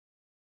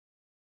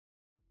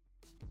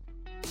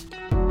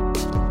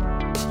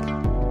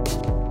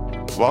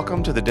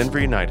Welcome to the Denver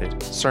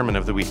United Sermon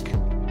of the Week.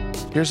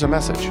 Here's a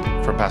message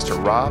from Pastor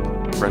Rob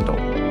Brendel.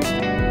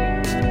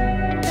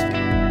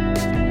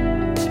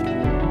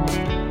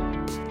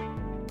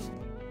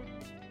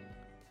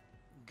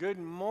 Good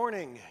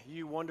morning,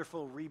 you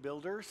wonderful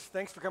rebuilders.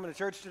 Thanks for coming to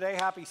church today.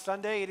 Happy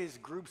Sunday. It is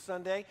Group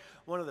Sunday,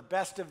 one of the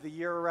best of the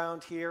year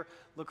around here.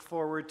 Look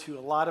forward to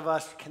a lot of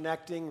us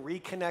connecting,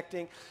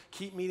 reconnecting.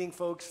 Keep meeting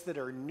folks that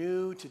are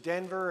new to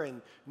Denver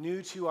and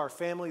new to our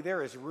family.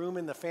 There is room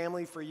in the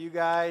family for you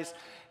guys,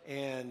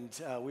 and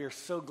we are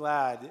so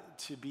glad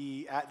to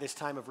be at this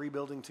time of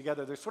rebuilding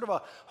together. There's sort of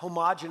a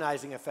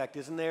homogenizing effect,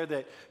 isn't there,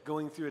 that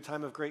going through a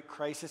time of great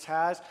crisis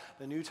has.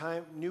 The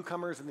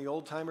newcomers and the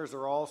old-timers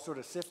are all sort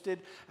of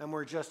sifted, and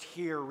we're just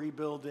here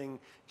rebuilding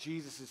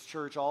Jesus'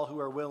 church, all who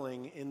are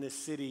willing in this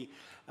city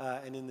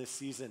and in this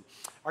season.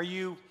 Are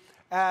you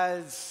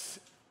as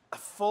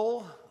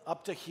full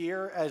up to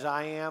here as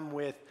I am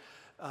with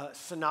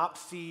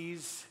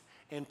synopses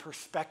and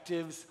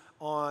perspectives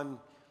on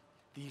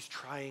these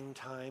trying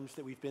times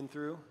that we've been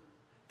through,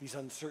 these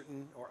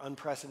uncertain or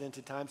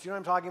unprecedented times? You know what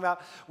I'm talking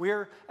about?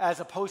 We're, as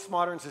a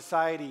postmodern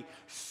society,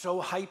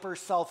 so hyper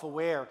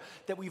self-aware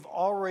that we've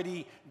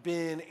already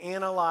been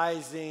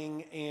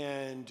analyzing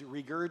and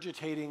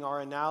regurgitating our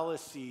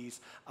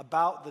analyses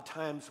about the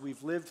times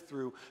we've lived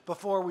through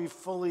before we've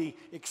fully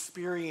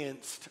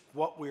experienced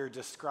what we're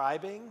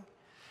describing.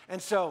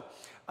 And so,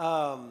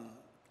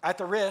 at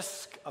the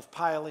risk of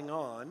piling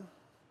on,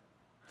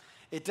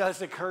 it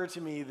does occur to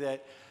me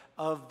that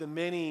of the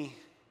many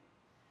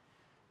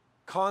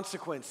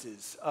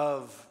consequences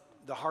of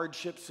the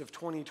hardships of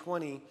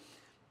 2020,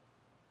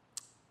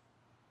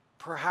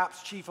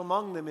 perhaps chief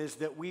among them is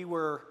that we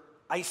were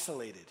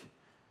isolated.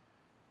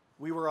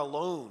 We were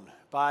alone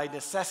by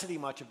necessity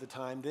much of the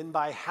time, then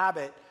by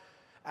habit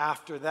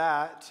after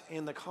that,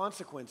 and the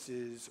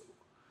consequences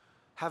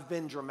have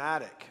been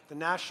dramatic. The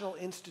National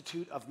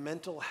Institute of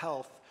Mental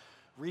Health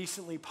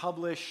recently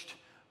published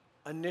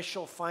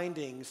initial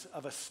findings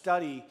of a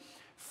study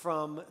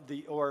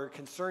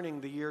concerning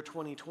the year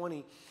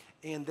 2020,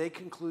 and they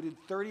concluded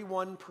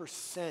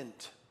 31%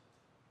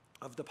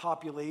 of the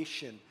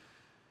population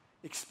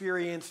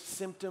experienced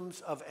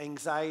symptoms of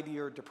anxiety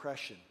or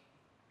depression.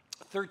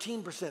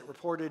 13%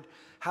 reported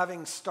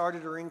having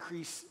started or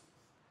increased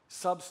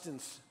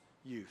substance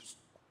use.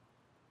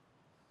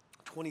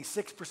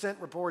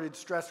 26% reported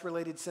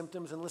stress-related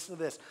symptoms, and listen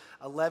to this,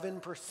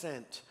 11%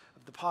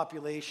 of the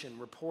population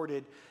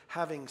reported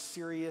having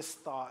serious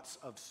thoughts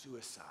of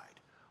suicide.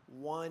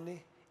 1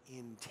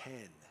 in 10.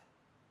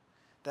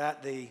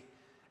 That, they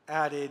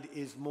added,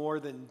 is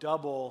more than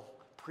double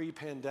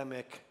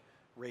pre-pandemic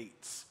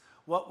rates.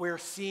 What we're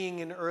seeing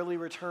in early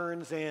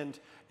returns and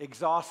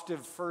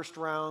exhaustive first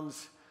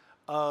rounds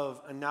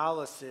of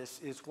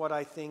analysis is what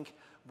I think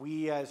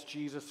we as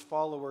Jesus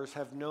followers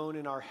have known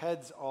in our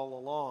heads all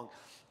along.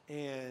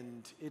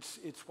 And it's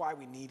why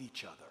we need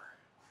each other.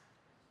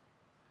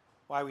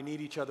 Why we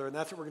need each other. And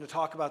that's what we're going to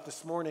talk about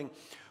this morning.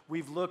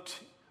 We've looked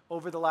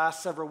over the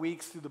last several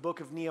weeks through the book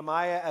of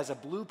Nehemiah as a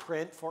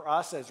blueprint for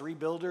us as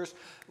rebuilders,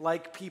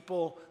 like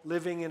people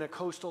living in a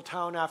coastal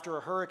town after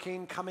a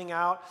hurricane, coming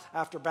out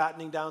after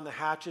battening down the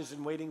hatches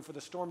and waiting for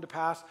the storm to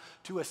pass,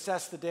 to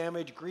assess the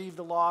damage, grieve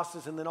the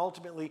losses, and then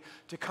ultimately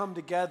to come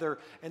together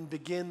and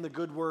begin the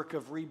good work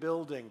of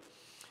rebuilding.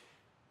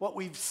 What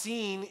we've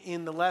seen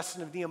in the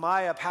lesson of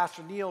Nehemiah,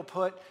 Pastor Neil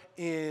put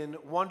in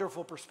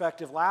wonderful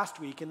perspective last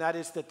week, and that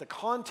is that the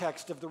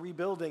context of the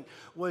rebuilding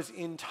was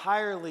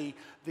entirely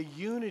the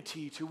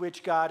unity to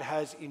which God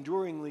has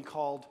enduringly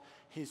called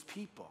his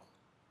people.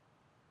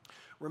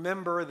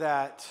 Remember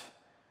that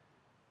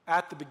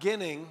at the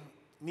beginning,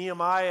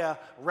 Nehemiah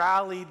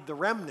rallied the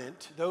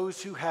remnant,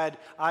 those who had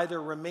either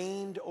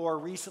remained or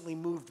recently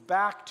moved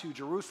back to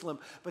Jerusalem,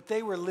 but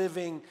they were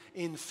living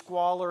in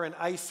squalor and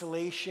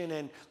isolation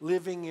and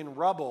living in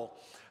rubble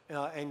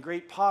and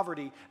great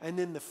poverty. And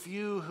then the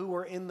few who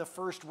were in the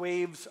first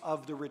waves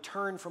of the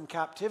return from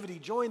captivity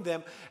joined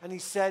them, and he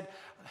said,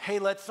 hey,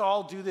 let's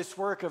all do this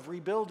work of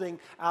rebuilding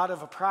out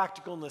of a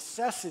practical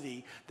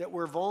necessity that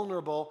we're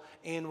vulnerable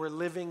and we're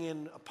living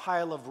in a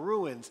pile of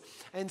ruins.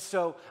 And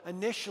so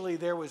initially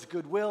there was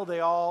goodwill. They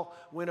all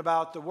went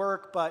about the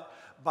work, but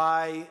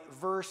by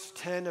verse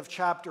 10 of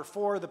chapter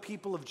 4, the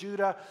people of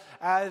Judah,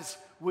 as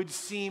would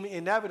seem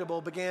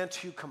inevitable, began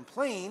to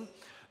complain.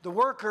 The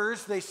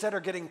workers, they said, are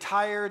getting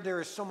tired.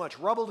 There is so much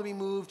rubble to be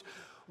moved.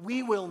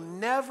 We will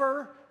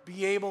never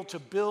be able to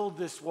build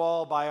this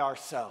wall by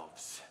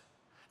ourselves.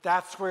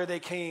 That's where they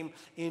came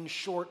in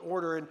short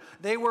order. And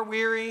they were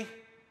weary,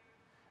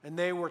 and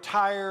they were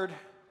tired,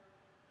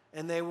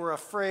 and they were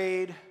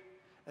afraid,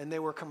 and they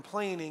were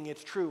complaining,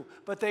 it's true.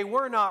 But they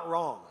were not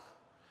wrong.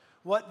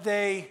 What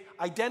they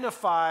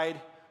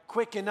identified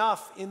quick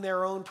enough in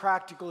their own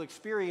practical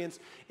experience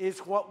is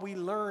what we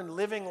learn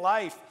living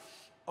life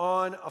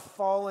on a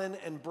fallen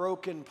and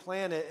broken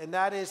planet, and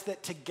that is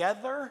that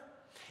together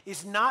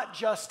is not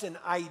just an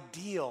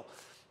ideal,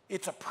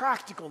 it's a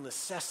practical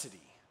necessity.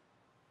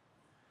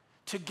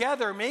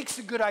 together makes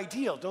a good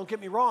ideal. Don't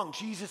get me wrong.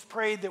 Jesus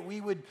prayed that we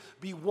would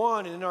be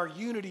one, and in our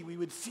unity we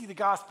would see the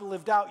gospel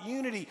lived out.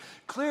 Unity,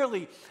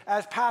 clearly,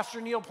 as Pastor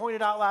Neil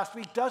pointed out last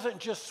week, doesn't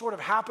just sort of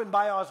happen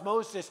by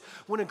osmosis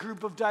when a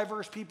group of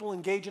diverse people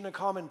engage in a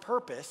common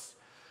purpose.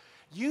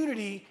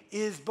 Unity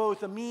is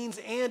both a means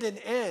and an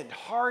end,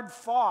 hard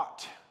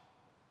fought,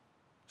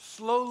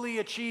 slowly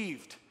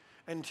achieved,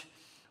 and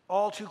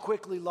all too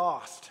quickly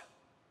lost.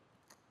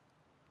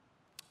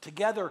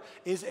 Together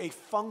is a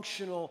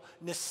functional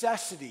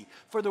necessity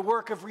for the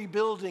work of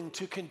rebuilding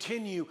to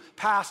continue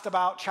past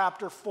about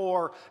chapter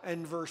 4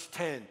 and verse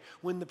 10,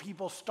 when the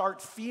people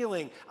start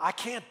feeling, I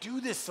can't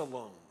do this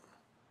alone.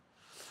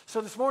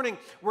 So this morning,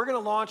 we're going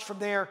to launch from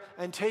there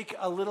and take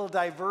a little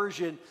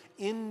diversion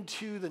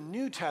into the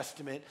New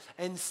Testament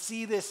and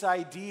see this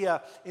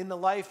idea in the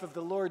life of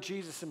the Lord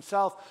Jesus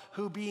himself,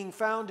 who, being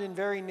found in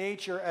very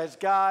nature as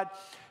God,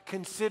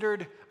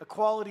 considered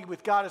equality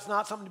with God as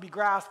not something to be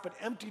grasped, but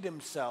emptied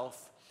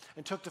himself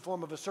and took the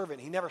form of a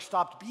servant. He never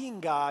stopped being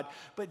God,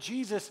 but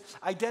Jesus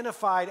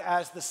identified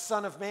as the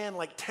Son of Man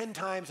like 10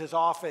 times as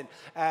often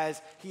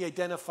as he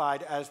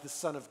identified as the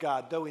Son of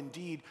God, though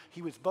indeed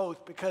he was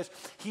both, because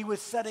he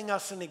was setting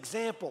us an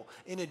example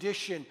in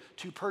addition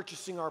to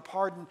purchasing our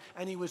pardon,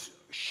 and he was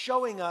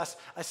showing us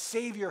a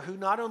Savior who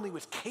not only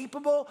was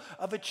capable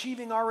of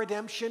achieving our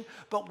redemption,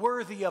 but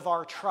worthy of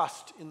our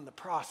trust in the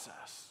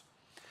process.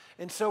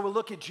 And so we'll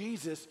look at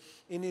Jesus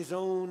in his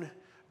own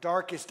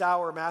darkest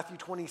hour. Matthew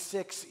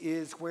 26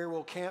 is where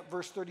we'll camp.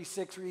 Verse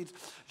 36 reads,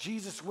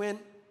 Jesus went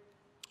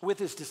with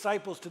his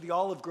disciples to the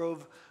olive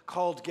grove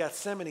called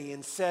Gethsemane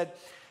and said,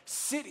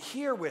 sit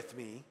here with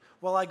me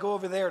while I go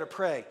over there to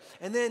pray.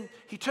 And then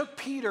he took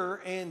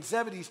Peter and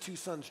Zebedee's 2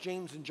 sons,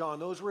 James and John.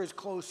 Those were his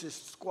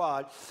closest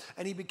squad.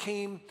 And he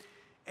became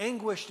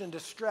anguished and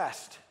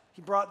distressed.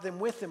 He brought them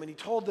with him and he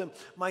told them,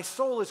 my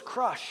soul is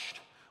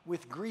crushed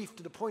with grief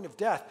to the point of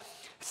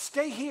death.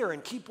 Stay here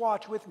and keep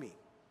watch with me.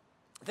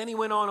 Then he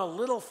went on a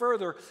little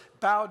further,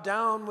 bowed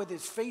down with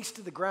his face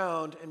to the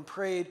ground and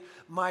prayed,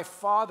 my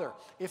Father,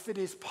 if it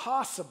is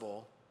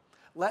possible,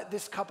 let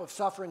this cup of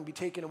suffering be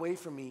taken away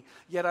from me,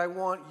 yet I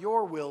want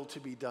your will to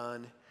be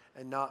done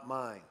and not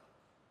mine.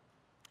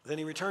 Then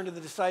he returned to the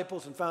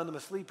disciples and found them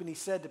asleep, and he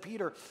said to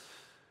Peter,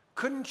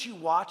 couldn't you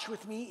watch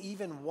with me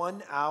even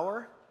 1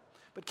 hour?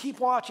 But keep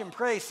watch and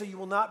pray so you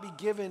will not be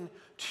given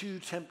to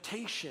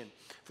temptation.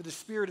 For the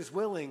spirit is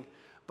willing,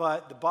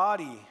 but the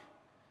body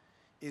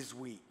is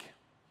weak.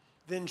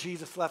 Then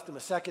Jesus left them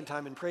a second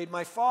time and prayed,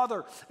 my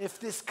Father, if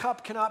this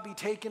cup cannot be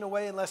taken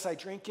away unless I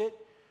drink it,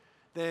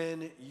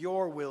 then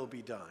your will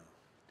be done.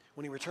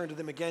 When he returned to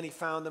them again, he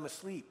found them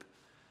asleep.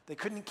 They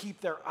couldn't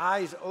keep their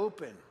eyes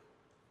open.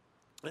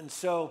 And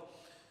so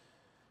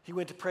he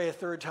went to pray a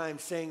third time,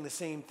 saying the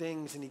same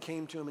things, and he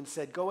came to him and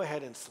said, go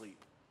ahead and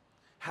sleep.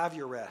 Have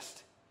your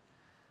rest.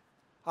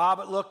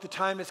 But look, the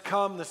time has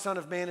come. The Son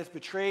of Man is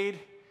betrayed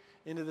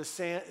into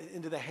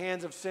the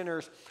hands of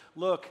sinners.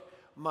 Look,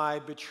 my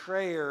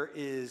betrayer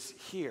is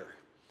here.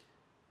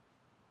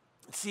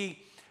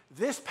 See,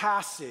 this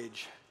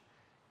passage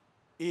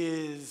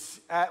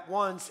is at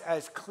once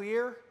as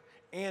clear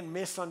and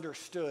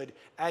misunderstood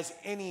as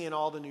any in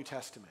all the New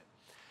Testament.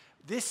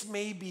 This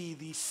may be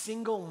the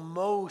single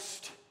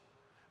most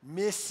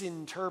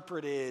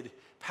misinterpreted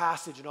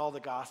passage in all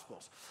the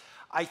Gospels.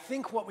 I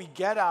think what we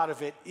get out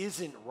of it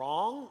isn't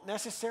wrong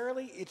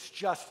necessarily, it's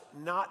just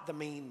not the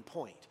main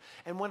point.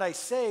 And when I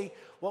say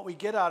what we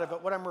get out of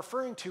it, what I'm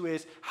referring to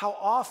is how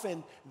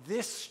often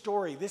this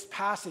story, this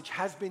passage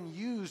has been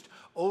used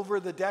over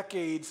the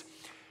decades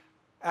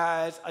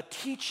as a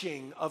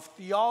teaching of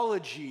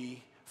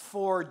theology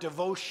for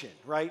devotion,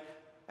 right?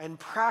 And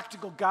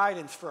practical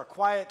guidance for a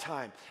quiet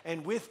time.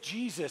 And with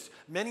Jesus,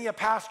 many a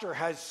pastor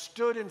has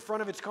stood in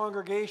front of its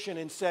congregation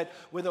and said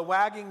with a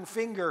wagging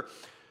finger,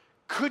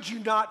 could you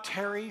not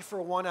tarry for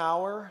 1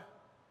 hour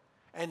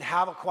and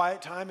have a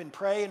quiet time and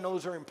pray? And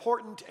those are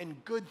important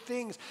and good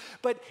things.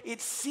 But it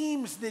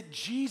seems that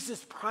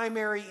Jesus'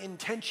 primary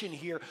intention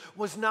here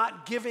was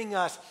not giving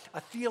us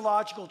a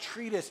theological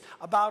treatise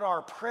about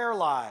our prayer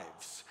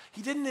lives.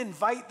 He didn't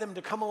invite them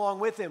to come along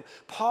with him,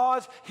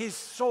 pause his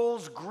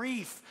soul's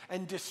grief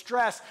and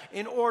distress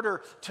in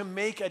order to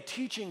make a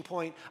teaching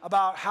point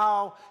about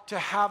how to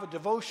have a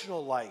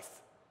devotional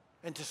life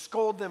and to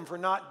scold them for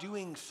not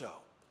doing so.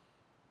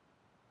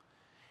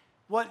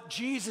 What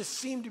Jesus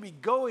seemed to be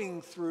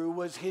going through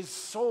was his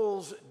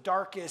soul's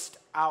darkest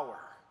hour.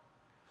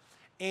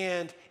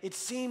 And it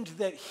seemed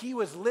that he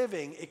was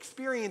living,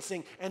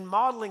 experiencing, and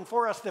modeling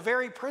for us the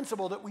very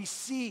principle that we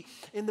see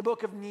in the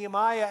book of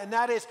Nehemiah, and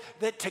that is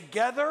that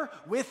together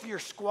with your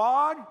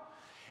squad,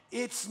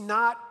 it's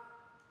not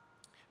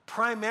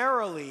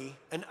primarily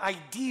an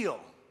ideal,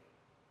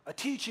 a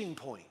teaching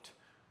point,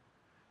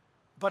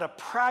 but a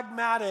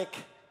pragmatic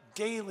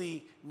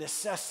daily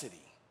necessity.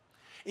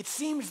 It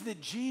seems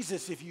that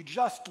Jesus, if you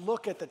just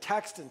look at the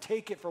text and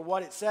take it for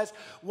what it says,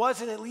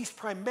 wasn't at least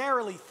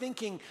primarily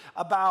thinking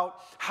about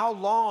how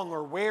long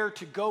or where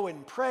to go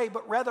and pray,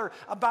 but rather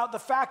about the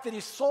fact that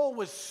his soul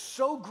was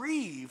so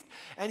grieved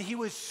and he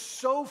was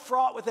so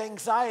fraught with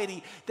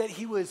anxiety that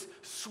he was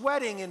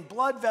sweating and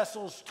blood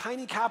vessels,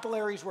 tiny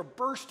capillaries were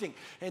bursting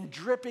and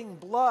dripping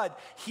blood.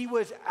 He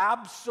was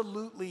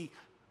absolutely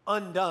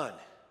undone.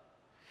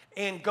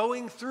 And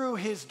going through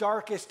his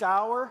darkest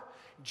hour,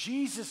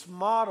 Jesus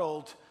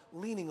modeled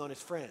leaning on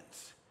his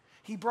friends.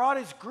 He brought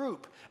his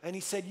group and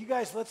he said, you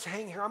guys, let's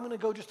hang here. I'm going to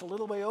go just a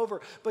little way over.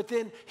 But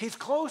then his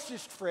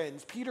closest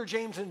friends, Peter,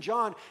 James, and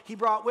John, he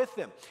brought with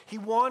him. He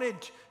wanted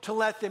to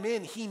let them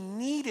in. He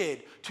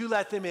needed to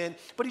let them in,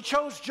 but he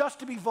chose just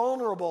to be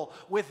vulnerable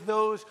with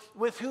those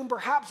with whom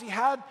perhaps he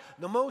had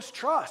the most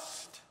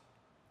trust.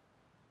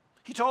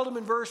 He told them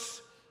in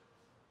verse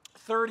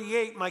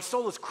 38, my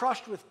soul is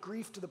crushed with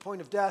grief to the point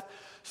of death.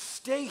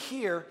 Stay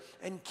here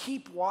and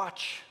keep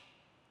watch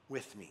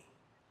with me.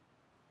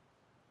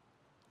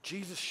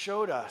 Jesus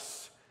showed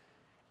us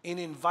in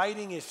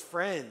inviting his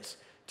friends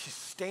to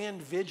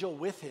stand vigil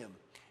with him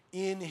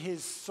in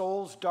his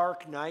soul's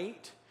dark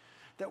night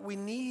that we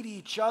need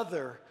each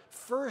other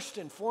first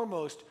and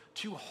foremost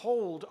to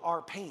hold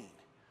our pain.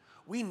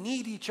 We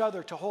need each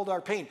other to hold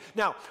our pain.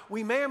 Now,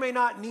 we may or may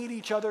not need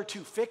each other to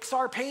fix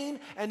our pain,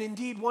 and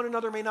indeed one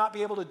another may not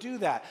be able to do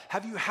that.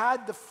 Have you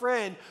had the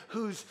friend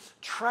whose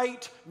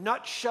trite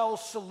nutshell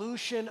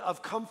solution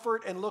of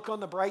comfort and look on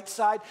the bright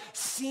side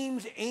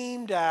seems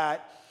aimed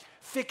at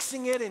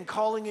fixing it and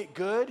calling it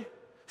good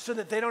so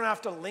that they don't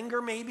have to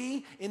linger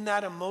maybe in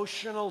that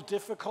emotional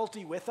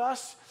difficulty with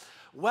us?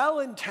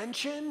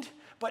 Well-intentioned,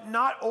 but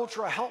not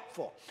ultra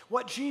helpful.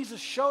 What Jesus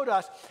showed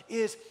us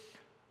is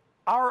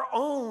our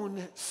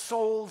own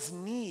soul's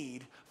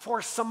need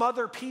for some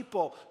other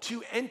people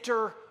to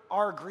enter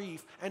our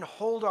grief and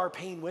hold our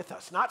pain with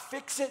us. Not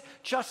fix it,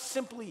 just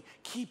simply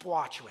keep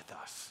watch with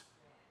us.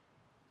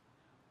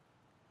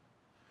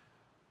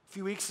 A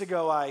few weeks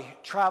ago, I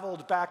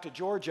traveled back to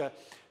Georgia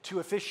to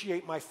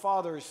officiate my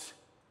father's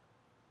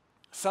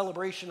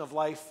celebration of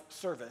life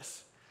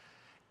service.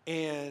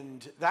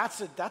 And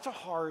that's a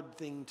hard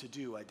thing to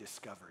do, I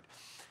discovered.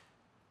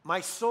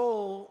 My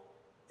soul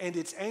and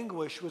its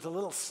anguish was a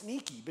little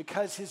sneaky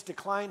because his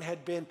decline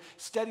had been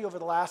steady over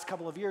the last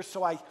couple of years.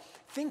 So I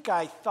think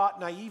I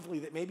thought naively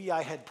that maybe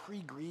I had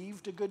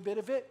pre-grieved a good bit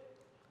of it,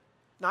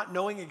 not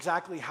knowing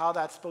exactly how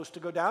that's supposed to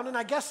go down. And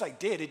I guess I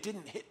did. It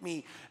didn't hit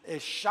me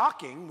as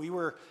shocking. We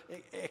were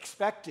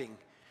expecting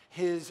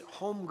his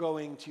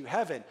homegoing to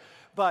heaven.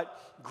 But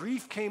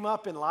grief came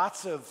up in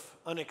lots of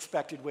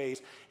unexpected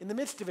ways. In the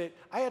midst of it,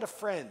 I had a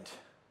friend,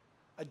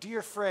 a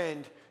dear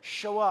friend,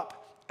 show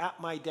up at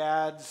my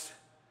dad's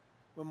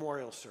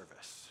memorial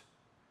service.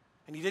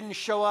 And he didn't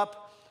show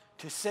up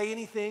to say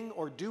anything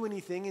or do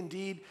anything.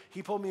 Indeed,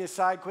 he pulled me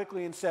aside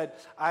quickly and said,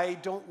 I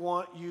don't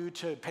want you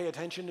to pay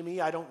attention to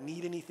me. I don't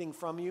need anything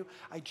from you.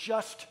 I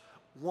just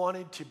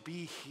wanted to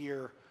be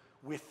here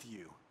with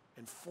you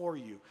and for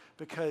you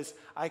because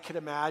I could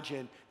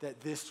imagine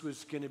that this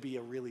was going to be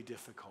a really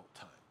difficult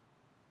time.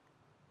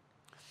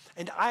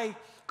 And I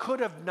could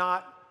have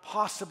not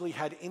possibly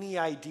had any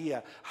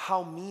idea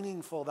how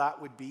meaningful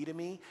that would be to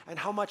me and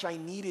how much I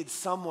needed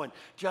someone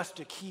just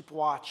to keep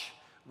watch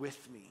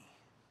with me.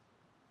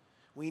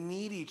 We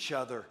need each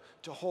other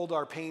to hold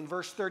our pain.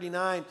 Verse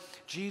 39,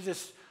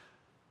 Jesus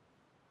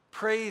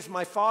prays,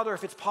 my Father,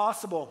 if it's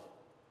possible,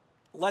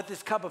 let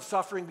this cup of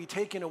suffering be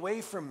taken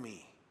away from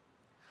me.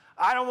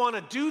 I don't want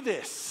to do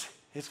this,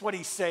 is what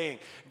he's saying.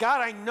 God,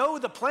 I know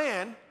the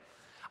plan.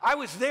 I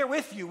was there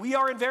with you. We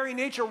are in very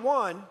nature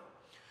one.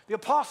 The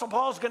Apostle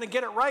Paul is going to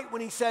get it right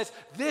when he says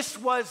this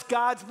was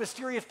God's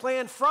mysterious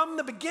plan from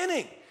the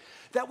beginning,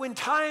 that when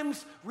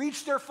times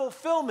reach their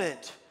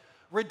fulfillment,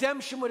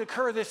 redemption would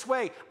occur this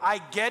way. I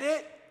get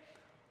it.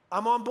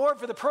 I'm on board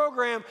for the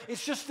program.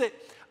 It's just that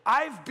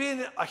I've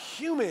been a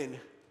human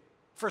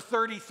for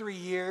 33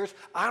 years.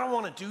 I don't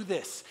want to do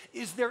this.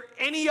 Is there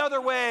any other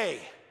way?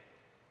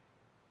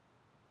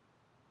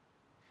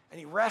 And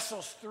he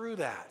wrestles through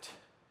that.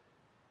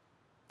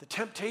 The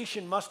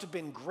temptation must have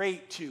been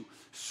great to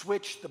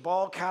switch the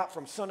ball cap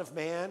from Son of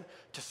Man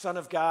to Son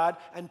of God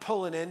and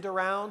pull an end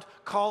around,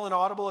 call an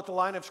audible at the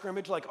line of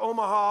scrimmage like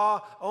Omaha,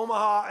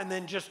 Omaha, and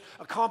then just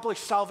accomplish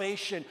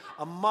salvation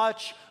a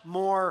much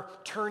more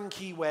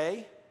turnkey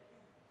way.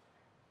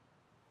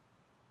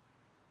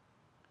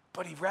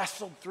 But he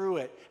wrestled through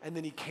it, and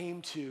then he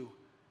came to,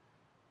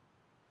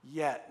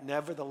 yet,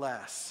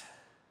 nevertheless,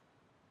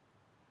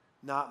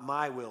 not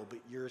my will, but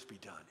yours be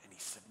done. And he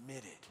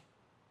submitted.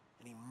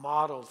 And he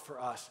modeled for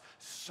us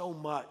so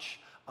much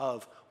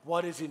of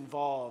what is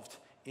involved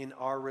in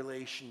our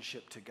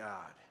relationship to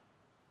God.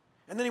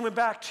 And then he went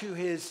back to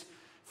his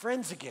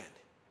friends again.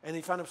 And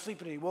he found him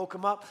sleeping and he woke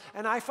him up.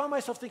 And I found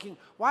myself thinking,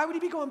 why would he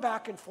be going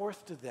back and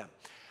forth to them?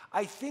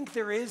 I think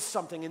there is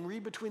something, and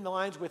read between the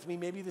lines with me,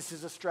 maybe this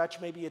is a stretch,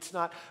 maybe it's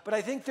not, but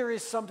I think there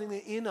is something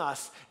in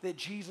us that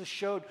Jesus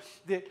showed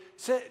that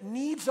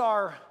needs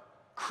our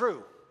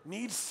crew,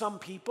 needs some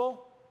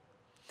people.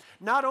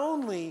 not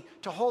only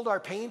to hold our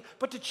pain,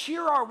 but to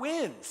cheer our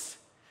wins,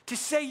 to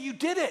say, you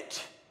did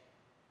it.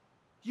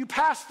 You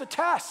passed the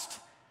test.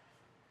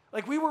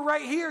 Like, we were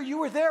right here, you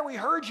were there, we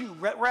heard you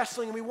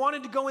wrestling, and we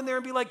wanted to go in there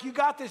and be like, you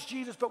got this,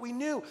 Jesus, but we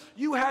knew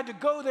you had to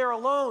go there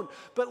alone.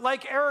 But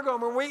like Aragorn,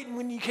 we're waiting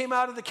when you came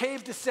out of the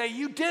cave to say,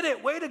 you did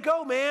it, way to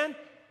go, man.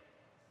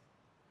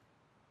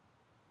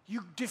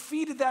 You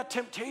defeated that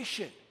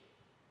temptation.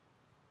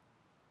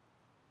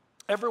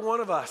 Every one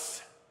of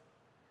us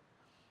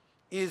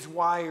is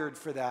wired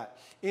for that.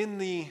 In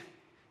the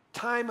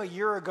time a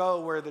year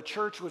ago where the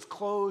church was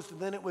closed and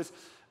then it was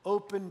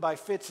opened by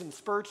fits and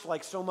spurts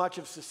like so much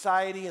of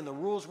society, and the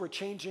rules were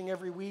changing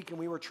every week, and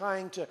we were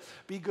trying to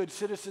be good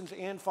citizens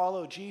and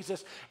follow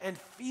Jesus and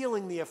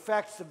feeling the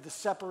effects of the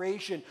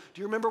separation.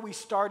 Do you remember we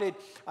started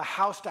a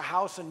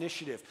house-to-house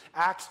initiative?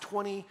 Acts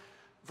 20,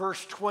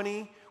 verse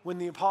 20, when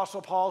the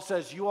Apostle Paul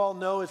says, you all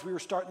know as we were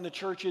starting the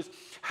churches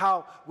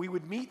how we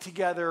would meet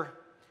together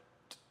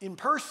in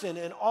person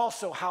and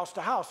also house to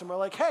house. And we're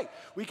like, hey,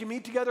 we can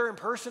meet together in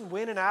person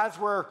when and as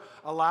we're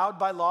allowed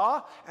by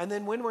law. And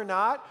then when we're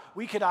not,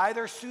 we could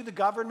either sue the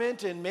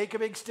government and make a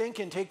big stink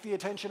and take the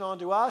attention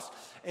onto us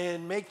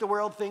and make the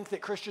world think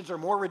that Christians are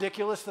more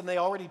ridiculous than they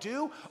already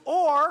do.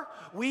 Or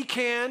we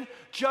can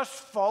just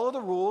follow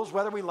the rules,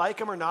 whether we like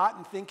them or not,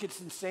 and think it's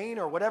insane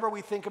or whatever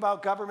we think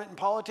about government and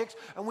politics.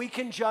 And we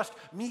can just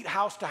meet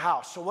house to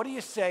house. So what do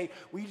you say?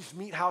 We just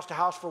meet house to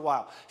house for a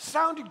while.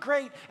 Sounded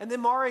great. And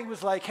then Mari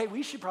was like, hey,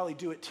 we should probably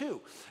do it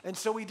too. And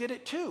so we did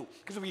it too,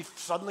 because we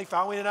suddenly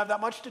found we didn't have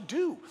that much to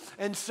do.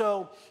 And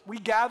so we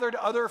gathered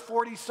other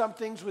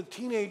 40-somethings with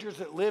teenagers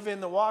that live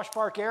in the Wash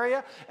Park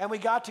area, and we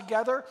got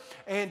together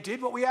and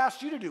did what we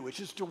asked you to do, which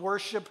is to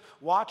worship,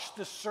 watch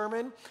the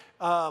sermon,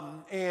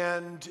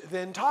 and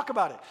then talk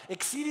about it.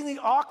 Exceedingly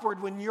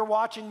awkward when you're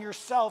watching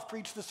yourself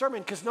preach the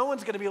sermon, because no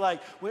one's going to be like,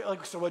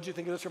 so what did you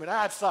think of the sermon?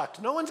 It sucked.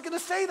 No one's going to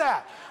say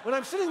that when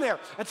I'm sitting there.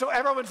 And so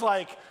everyone's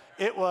like,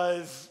 it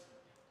was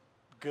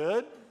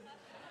good.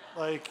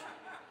 Like,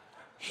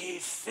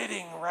 he's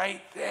sitting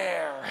right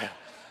there.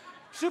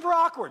 Super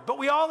awkward, but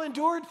we all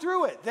endured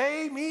through it.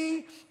 They,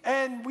 me,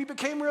 and we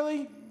became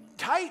really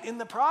tight in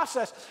the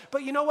process.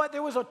 But you know what?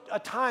 There was a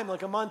time,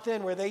 like a month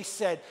in, where they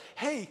said,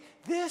 hey,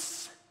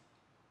 this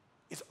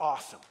is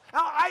awesome.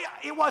 Now,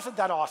 it wasn't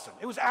that awesome.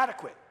 It was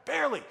adequate,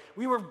 barely.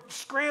 We were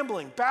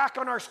scrambling back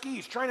on our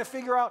skis, trying to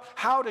figure out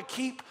how to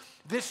keep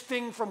this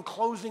thing from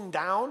closing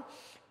down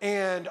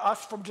and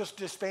us from just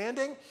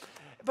disbanding.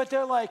 But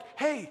they're like,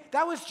 hey,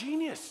 that was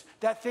genius.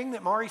 That thing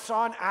that Mari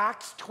saw in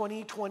Acts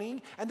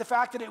 20:20, and the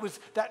fact that it was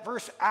that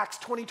verse, Acts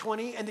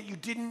 20:20, and that you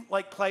didn't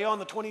like play on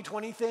the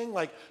 2020 thing,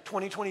 like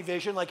 2020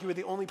 vision, like you were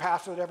the only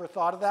pastor that ever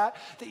thought of that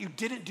you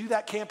didn't do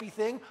that campy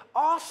thing.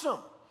 Awesome.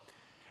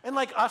 And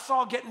like us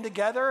all getting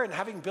together and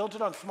having built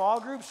it on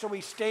small groups, so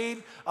we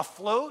stayed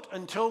afloat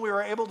until we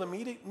were able to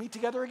meet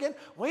together again.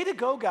 Way to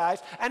go,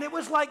 guys. And it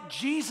was like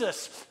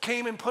Jesus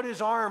came and put his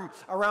arm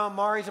around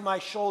Mari's and my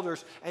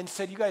shoulders and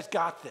said, you guys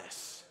got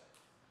this.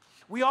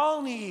 We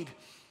all need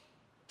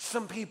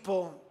some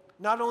people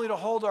not only to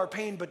hold our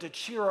pain, but to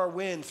cheer our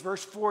wins.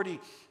 Verse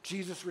 40,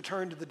 Jesus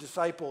returned to the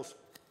disciples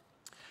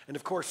and,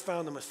 of course,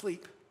 found them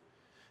asleep.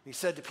 And he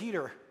said to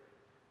Peter,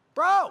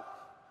 bro,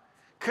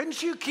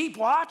 couldn't you keep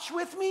watch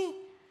with me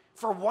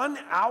for 1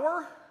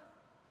 hour?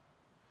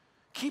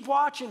 Keep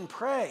watch and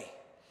pray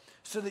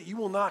so that you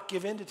will not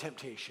give in to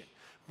temptation.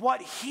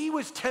 What he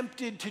was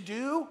tempted to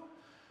do,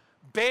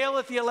 bail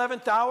at the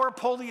 11th hour,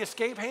 pull the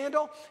escape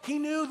handle, he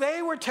knew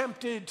they were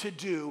tempted to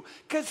do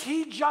because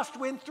he just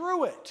went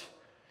through it.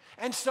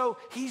 And so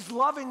he's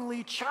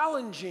lovingly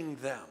challenging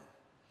them.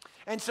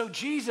 And so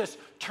Jesus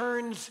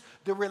turns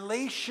the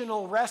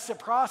relational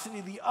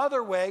reciprocity the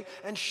other way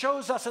and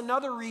shows us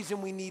another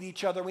reason we need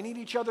each other. We need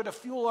each other to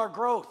fuel our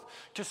growth,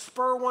 to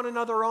spur one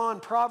another on.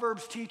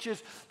 Proverbs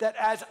teaches that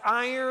as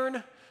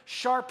iron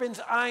sharpens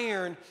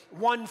iron,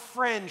 one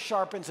friend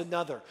sharpens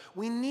another.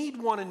 We need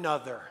one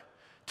another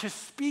to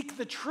speak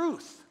the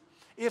truth.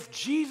 If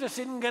Jesus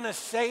isn't going to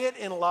say it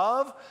in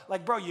love,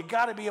 like, bro, you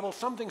got to be able,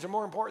 some things are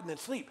more important than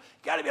sleep.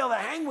 You got to be able to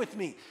hang with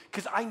me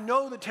because I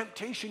know the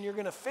temptation you're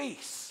going to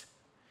face.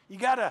 You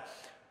got to,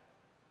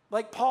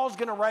 like Paul's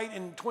going to write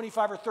in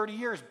 25 or 30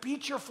 years,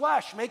 beat your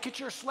flesh, make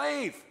it your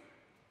slave.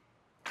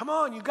 Come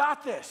on, you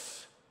got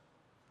this.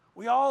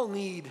 We all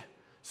need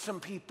some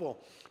people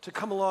to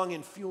come along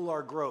and fuel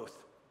our growth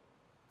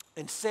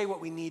and say what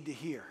we need to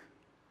hear.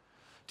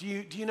 Do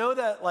you know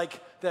that,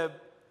 like, the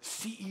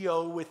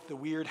CEO with the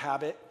weird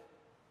habit?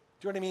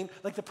 Do you know what I mean?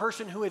 Like the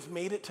person who has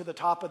made it to the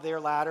top of their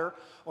ladder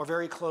or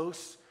very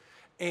close,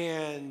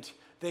 and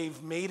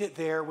they've made it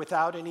there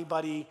without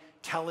anybody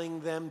telling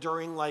them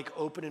during like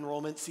open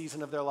enrollment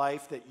season of their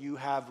life that you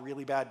have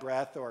really bad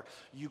breath or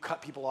you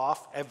cut people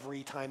off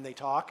every time they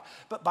talk.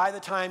 But by the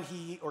time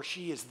he or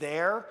she is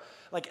there,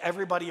 like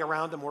everybody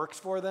around them works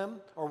for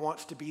them or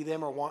wants to be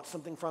them or wants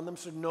something from them.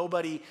 So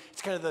nobody,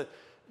 it's kind of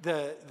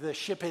the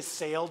ship has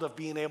sailed of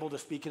being able to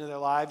speak into their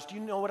lives. Do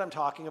you know what I'm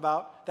talking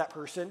about, that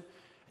person?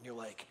 And you're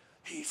like,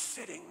 he's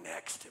sitting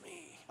next to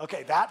me.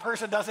 Okay, that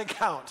person doesn't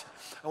count.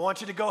 I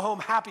want you to go home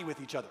happy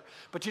with each other.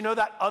 But you know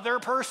that other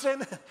person?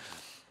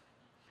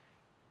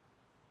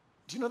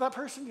 Do you know that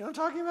person? You know what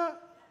I'm talking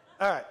about?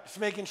 All right, just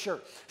making sure.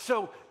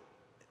 So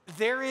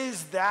there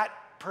is that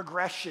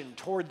progression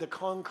toward the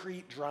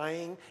concrete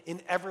drying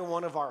in every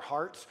one of our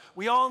hearts.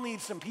 We all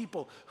need some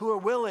people who are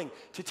willing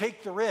to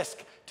take the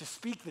risk to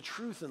speak the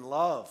truth in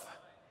love.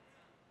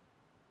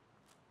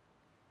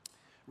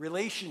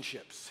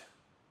 Relationships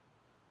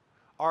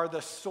are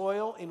the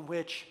soil in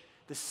which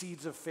the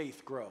seeds of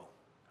faith grow.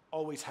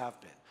 Always have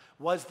been.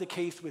 Was the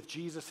case with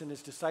Jesus and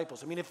his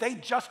disciples. I mean, if they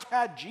just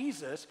had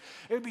Jesus,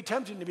 it would be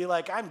tempting to be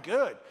like, I'm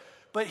good.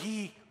 But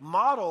he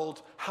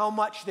modeled how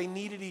much they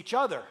needed each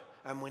other.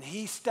 And when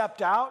he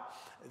stepped out,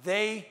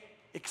 they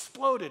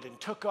exploded and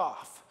took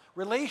off.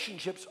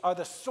 Relationships are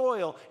the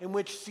soil in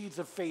which seeds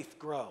of faith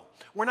grow.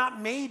 We're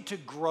not made to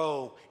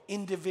grow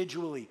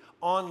individually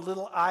on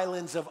little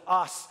islands of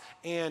us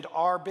and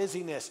our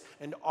busyness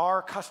and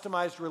our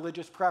customized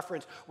religious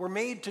preference. We're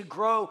made to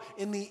grow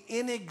in the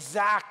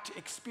inexact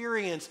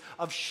experience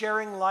of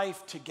sharing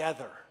life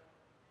together.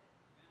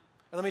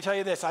 And let me tell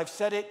you this, I've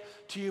said it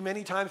to you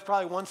many times,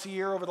 probably once a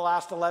year over the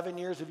last 11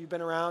 years if you've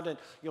been around, and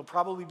you'll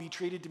probably be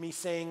treated to me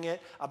saying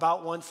it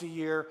about once a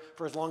year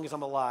for as long as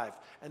I'm alive.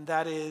 And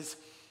that is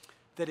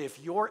that if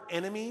your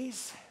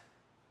enemies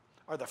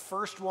are the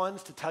first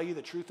ones to tell you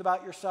the truth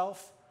about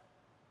yourself,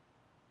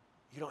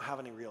 you don't have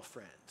any real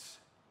friends.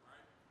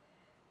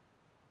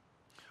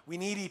 We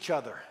need each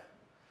other,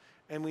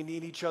 and we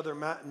need each other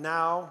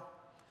now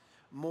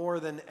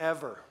more than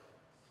ever.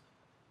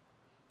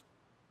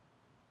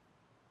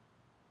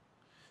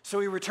 So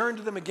he returned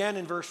to them again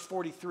in verse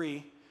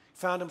 43,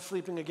 found them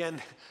sleeping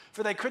again,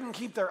 for they couldn't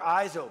keep their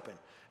eyes open.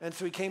 And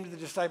so he came to the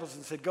disciples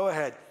and said, go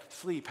ahead,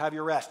 sleep, have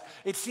your rest.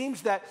 It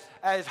seems that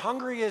as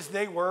hungry as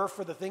they were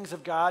for the things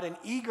of God and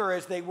eager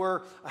as they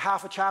were a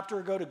half a chapter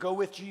ago to go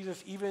with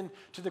Jesus even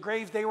to the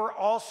grave, they were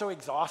also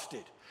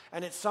exhausted.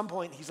 And at some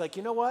point, he's like,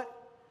 you know what?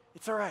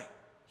 It's all right.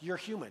 You're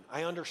human.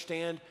 I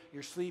understand.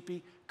 You're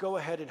sleepy. Go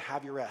ahead and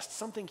have your rest.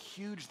 Something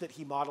huge that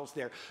he models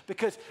there.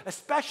 Because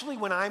especially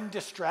when I'm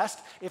distressed,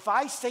 if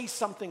I say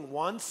something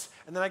once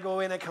and then I go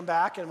in and come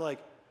back and I'm like,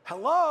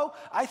 hello,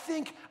 I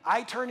think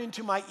I turn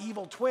into my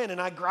evil twin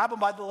and I grab him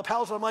by the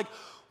lapels and I'm like,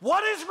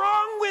 what is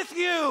wrong with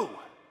you?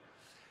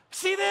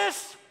 See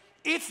this?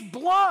 It's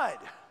blood.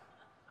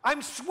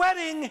 I'm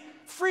sweating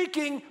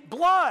freaking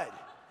blood.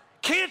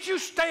 Can't you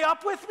stay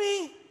up with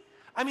me?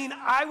 I mean,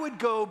 I would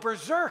go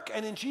berserk.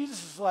 And then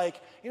Jesus is like,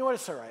 you know what?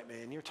 It's all right,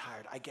 man. You're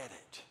tired. I get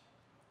it.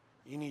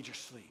 You need your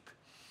sleep.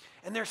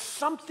 And there's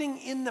something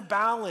in the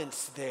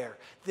balance there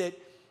that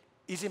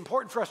is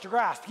important for us to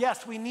grasp.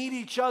 Yes, we need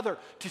each other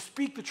to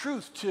speak the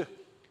truth, to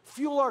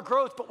fuel our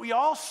growth, but we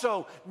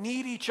also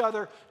need each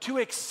other to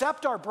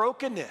accept our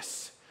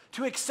brokenness,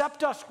 to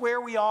accept us where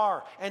we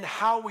are and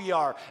how we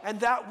are, and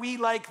that we,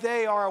 like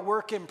they, are a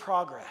work in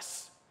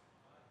progress.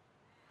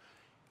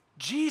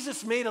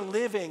 Jesus made a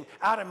living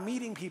out of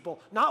meeting people,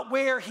 not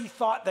where he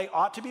thought they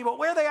ought to be, but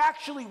where they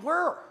actually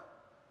were,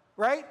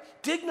 right?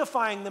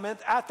 Dignifying them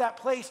at that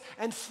place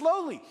and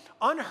slowly,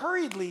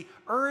 unhurriedly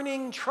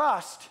earning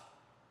trust,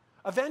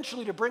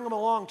 eventually to bring them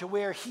along to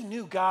where he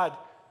knew God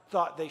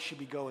thought they should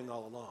be going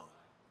all along.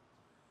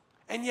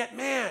 And yet,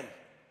 man,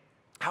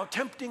 how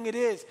tempting it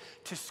is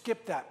to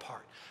skip that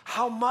part.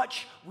 How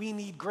much we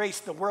need grace.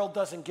 The world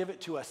doesn't give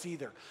it to us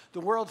either. The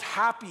world's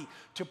happy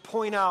to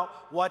point out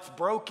what's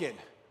broken,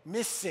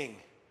 missing,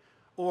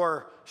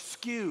 or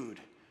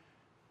skewed.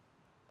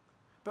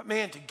 But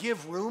man, to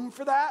give room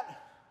for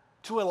that,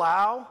 to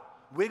allow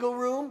wiggle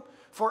room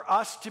for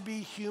us to be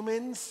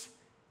humans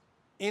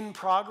in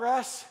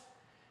progress,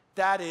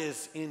 that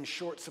is in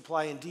short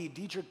supply indeed.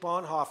 Dietrich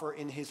Bonhoeffer,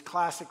 in his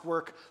classic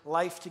work,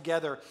 Life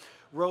Together,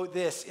 wrote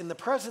this: in the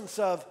presence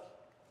of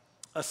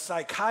a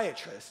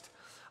psychiatrist,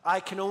 I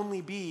can only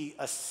be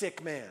a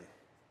sick man.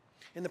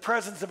 In the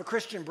presence of a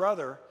Christian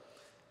brother,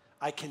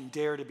 I can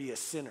dare to be a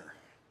sinner.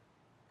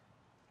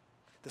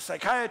 The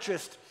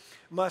psychiatrist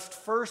must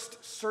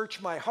first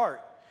search my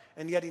heart,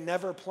 and yet he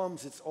never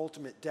plumbs its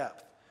ultimate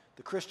depth.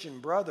 The Christian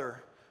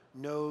brother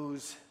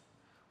knows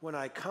when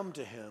I come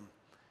to him,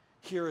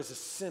 here is a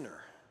sinner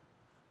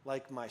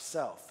like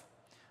myself,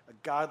 a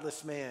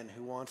godless man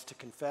who wants to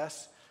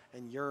confess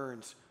and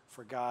yearns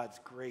for God's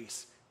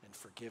grace and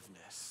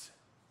forgiveness.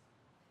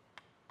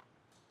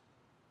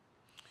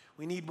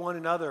 We need one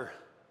another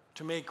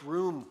to make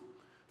room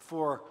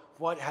for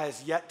what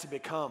has yet to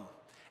become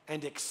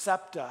and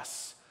accept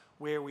us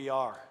where we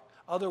are.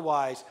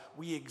 Otherwise,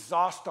 we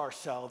exhaust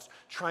ourselves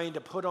trying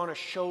to put on a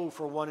show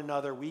for one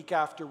another week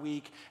after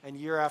week and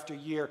year after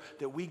year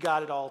that we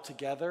got it all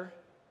together,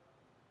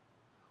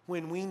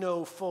 when we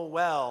know full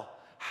well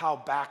how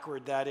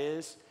backward that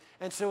is.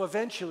 And so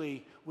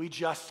eventually, we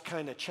just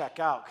kind of check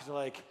out because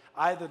like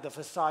either the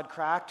facade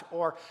cracked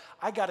or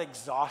I got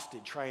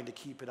exhausted trying to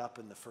keep it up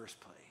in the first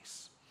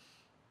place.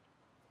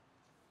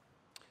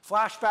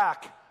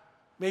 Flashback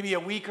maybe a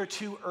week or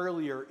two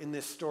earlier in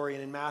this story,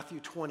 and in Matthew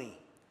 20,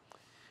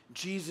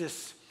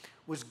 Jesus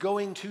was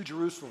going to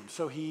Jerusalem.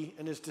 So he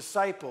and his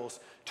disciples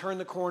turned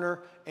the corner,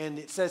 and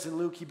it says in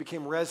Luke, he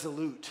became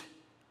resolute.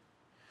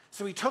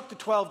 So he took the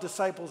 12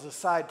 disciples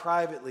aside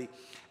privately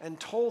and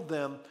told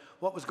them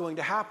what was going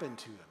to happen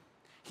to him.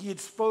 He had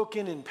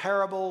spoken in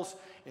parables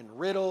and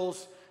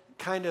riddles,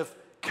 kind of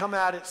come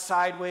at it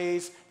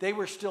sideways. They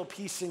were still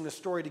piecing the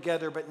story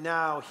together, but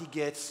now he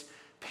gets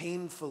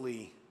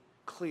painfully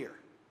clear.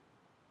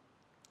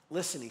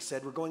 Listen, he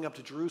said, we're going up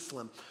to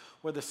Jerusalem,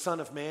 where the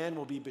Son of Man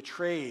will be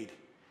betrayed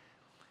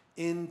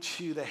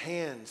into the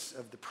hands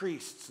of the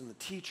priests and the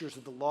teachers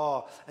of the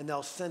law, and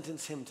they'll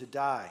sentence him to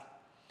die.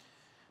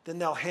 Then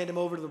they'll hand him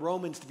over to the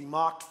Romans to be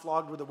mocked,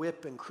 flogged with a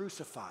whip, and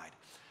crucified.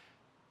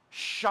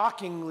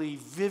 Shockingly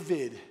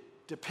vivid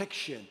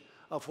depiction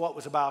of what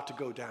was about to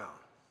go down.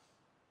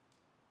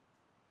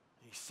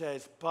 He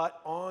says, but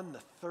on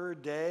the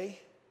third day,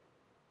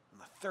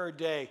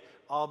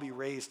 I'll be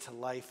raised to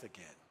life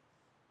again.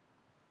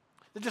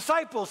 The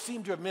disciples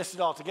seem to have missed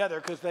it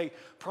altogether because they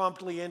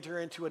promptly enter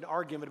into an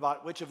argument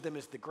about which of them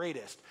is the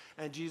greatest.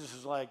 And Jesus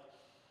is like,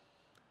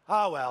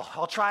 oh, well,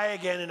 I'll try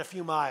again in a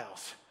few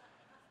miles.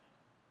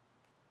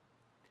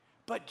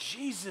 But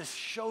Jesus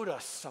showed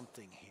us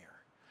something here.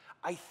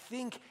 I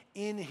think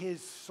in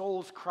his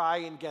soul's cry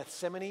in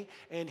Gethsemane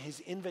and his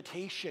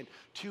invitation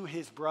to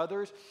his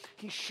brothers,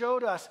 he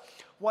showed us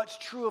what's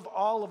true of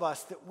all of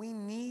us, that we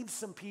need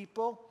some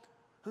people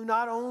who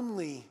not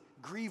only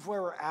grieve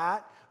where we're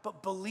at,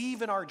 but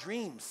believe in our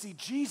dreams. See,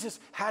 Jesus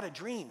had a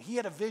dream. He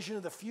had a vision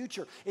of the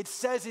future. It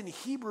says in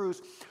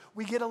Hebrews,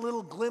 we get a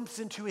little glimpse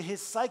into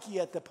his psyche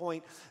at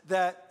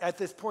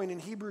this point in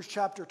Hebrews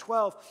chapter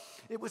 12,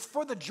 it was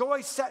for the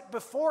joy set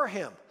before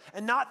him,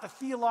 and not the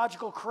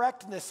theological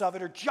correctness of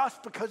it, or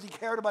just because he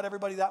cared about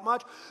everybody that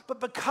much,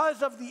 but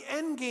because of the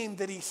end game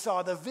that he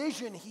saw, the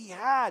vision he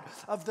had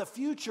of the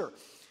future.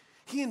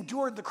 He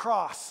endured the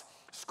cross,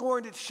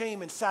 scorned its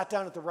shame, and sat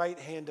down at the right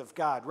hand of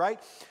God, right?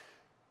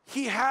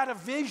 He had a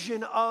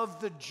vision of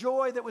the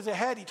joy that was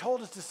ahead. He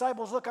told his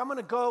disciples, look, I'm going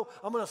to go,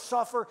 I'm going to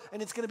suffer,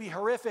 and it's going to be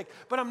horrific,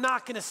 but I'm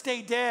not going to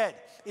stay dead.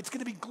 It's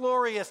going to be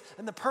glorious,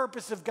 and the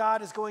purpose of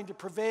God is going to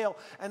prevail.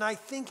 And I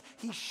think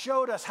he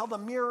showed us, held a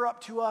mirror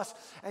up to us,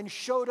 and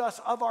showed us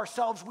of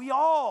ourselves. We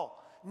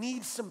all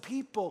need some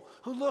people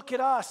who look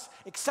at us,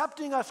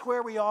 accepting us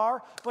where we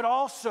are, but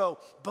also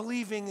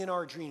believing in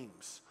our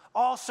dreams.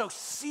 Also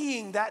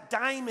seeing that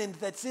diamond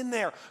that's in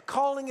there,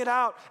 calling it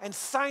out and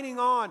signing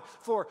on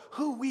for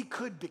who we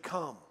could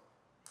become.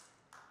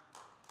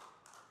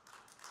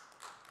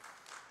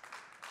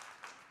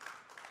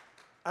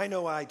 I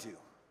know I do.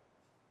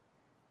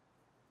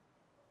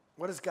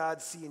 What does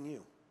God see in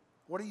you?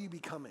 What are you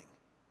becoming?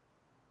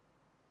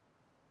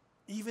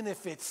 Even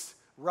if it's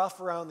rough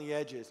around the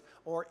edges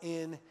or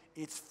in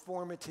its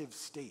formative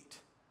state.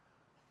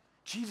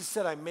 Jesus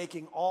said, I'm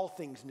making all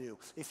things new.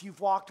 If you've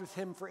walked with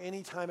him for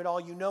any time at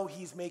all, you know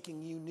he's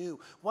making you new.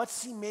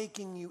 What's he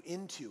making you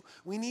into?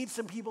 We need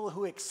some people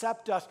who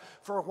accept us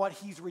for what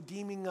he's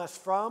redeeming us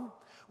from.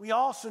 We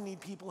also need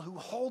people who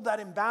hold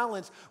that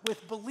imbalance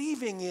with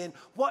believing in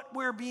what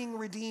we're being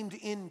redeemed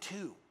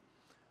into.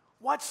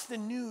 What's the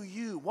new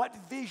you? What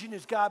vision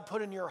has God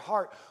put in your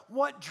heart?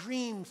 What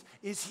dreams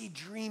is he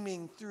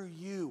dreaming through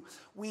you?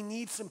 We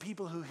need some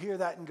people who hear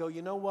that and go,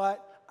 you know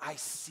what? I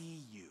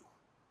see you.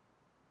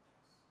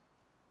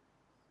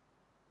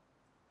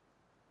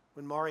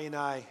 When Mari and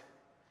I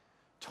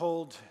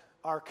told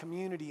our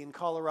community in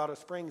Colorado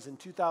Springs in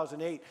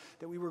 2008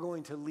 that we were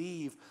going to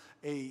leave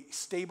a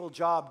stable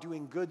job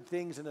doing good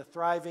things in a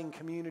thriving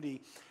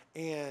community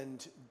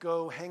and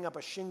go hang up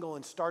a shingle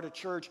and start a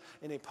church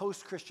in a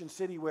post-Christian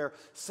city where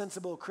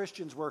sensible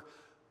Christians were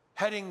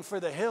heading for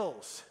the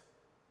hills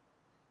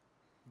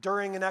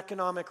during an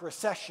economic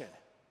recession.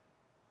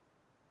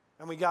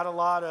 And we got a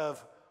lot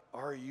of,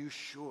 are you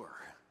sure?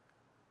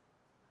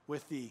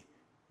 With the,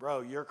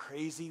 bro, you're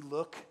crazy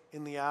look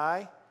in the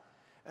eye.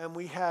 And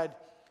we had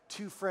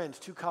two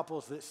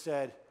couples that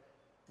said,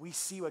 we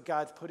see what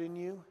God's put in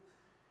you,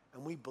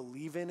 and we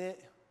believe in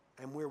it,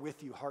 and we're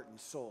with you heart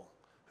and soul,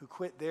 who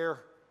quit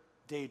their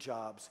day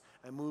jobs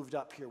and moved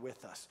up here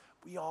with us.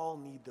 We all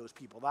need those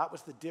people. That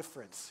was the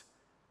difference.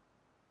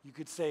 You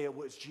could say it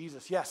was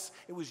Jesus. Yes,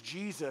 it was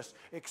Jesus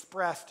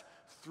expressed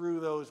through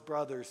those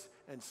brothers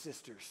and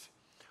sisters,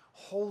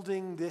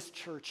 holding this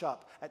church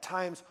up, at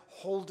times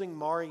holding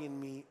Mari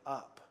and me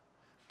up,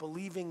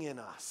 believing in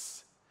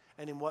us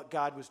and in what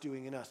God was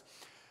doing in us.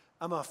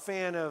 I'm a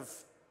fan of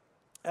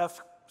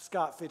F.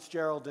 Scott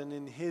Fitzgerald, and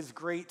in his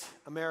great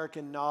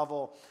American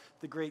novel,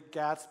 The Great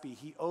Gatsby,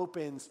 he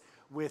opens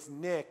with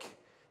Nick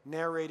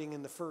narrating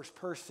in the first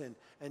person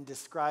and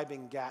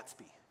describing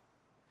Gatsby.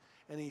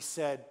 And he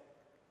said,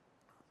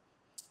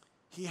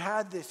 he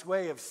had this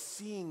way of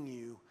seeing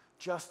you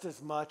just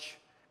as much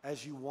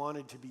as you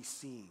wanted to be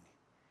seen.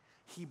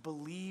 He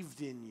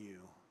believed in you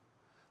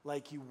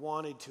like you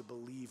wanted to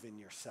believe in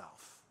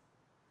yourself.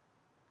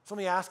 So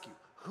let me ask you,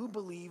 who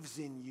believes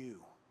in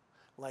you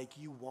like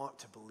you want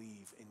to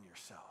believe in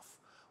yourself?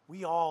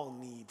 We all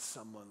need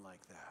someone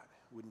like that,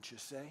 wouldn't you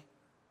say?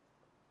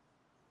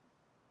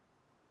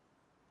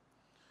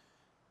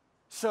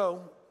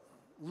 So,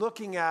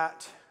 looking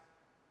at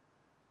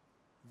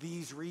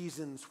these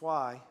reasons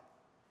why,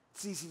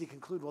 it's easy to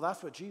conclude, well,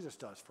 that's what Jesus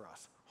does for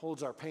us.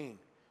 Holds our pain,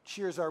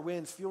 cheers our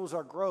wins, fuels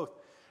our growth,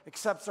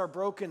 accepts our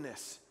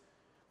brokenness,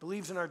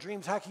 believes in our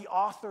dreams. Heck, he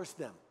authors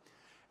them.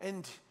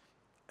 And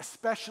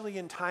especially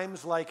in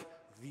times like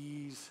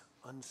these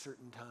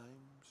uncertain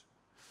times,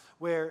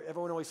 where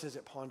everyone always says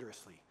it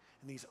ponderously,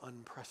 in these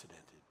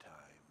unprecedented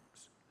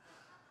times.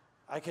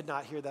 I could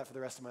not hear that for the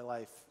rest of my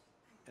life,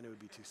 and it would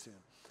be too soon.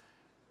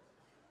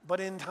 But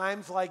in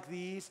times like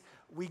these,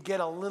 we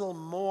get a little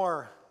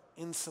more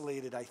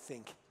insulated, I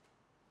think.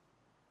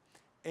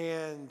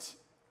 And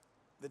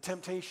the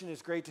temptation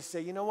is great to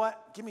say, you know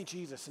what? Give me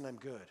Jesus and I'm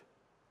good.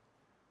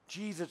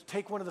 Jesus,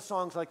 take one of the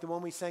songs like the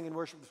one we sang in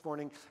worship this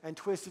morning and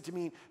twist it to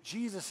mean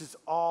Jesus is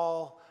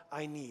all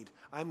I need.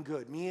 I'm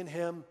good. Me and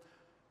him,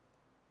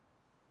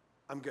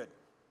 I'm good.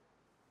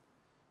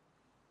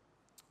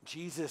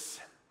 Jesus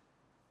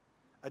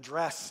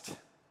addressed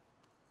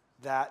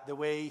that the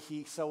way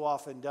he so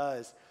often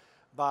does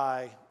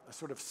by a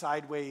sort of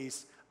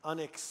sideways,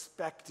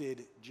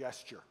 unexpected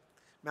gesture.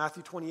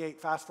 Matthew 28,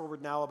 fast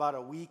forward now about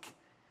a week,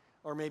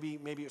 or maybe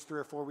it's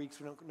 3 or 4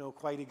 weeks. We don't know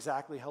quite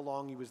exactly how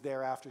long he was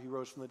there after he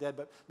rose from the dead,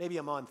 but maybe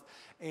a month.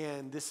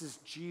 And this is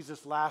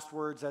Jesus' last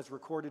words as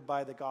recorded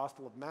by the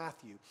Gospel of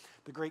Matthew.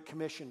 The Great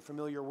Commission,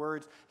 familiar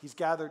words. He's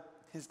gathered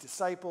his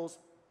disciples,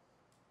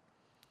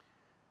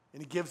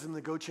 and he gives them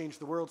the go change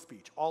the world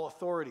speech. All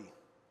authority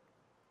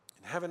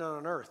in heaven and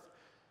on earth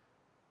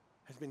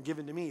has been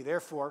given to me.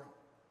 Therefore,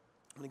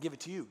 I'm going to give it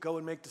to you. Go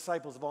and make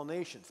disciples of all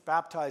nations.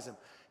 Baptize them.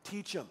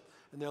 Teach them.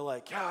 And they're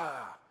like,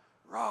 yeah,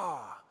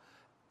 rah.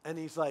 And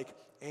he's like,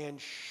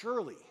 and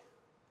surely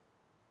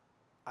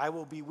I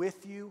will be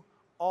with you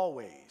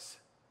always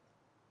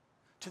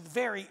to the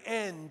very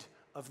end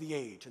of the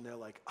age. And they're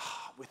like,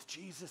 with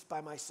Jesus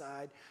by my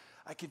side,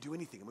 I could do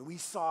anything. I mean, we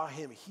saw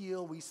him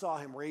heal. We saw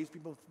him raise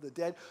people from the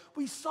dead.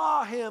 We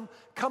saw him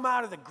come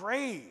out of the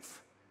grave.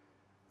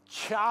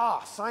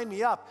 Sign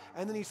me up.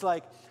 And then he's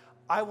like,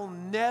 I will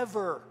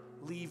never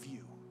leave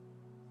you.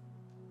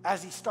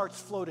 As he starts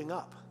floating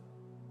up.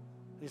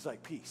 And he's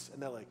like, peace.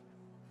 And they're like,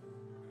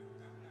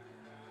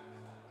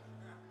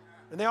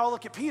 and they all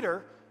look at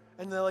Peter,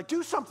 and they're like,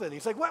 do something.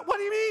 He's like, what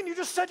do you mean? You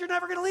just said you're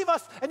never going to leave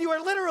us, and you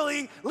are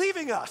literally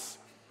leaving us.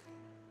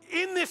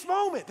 In this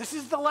moment, this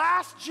is the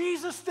last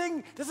Jesus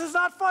thing. This is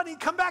not funny.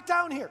 Come back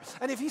down here.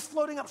 And if he's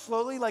floating up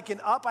slowly, like in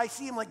Up, I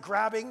see him like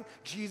grabbing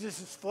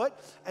Jesus' foot,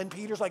 and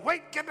Peter's like,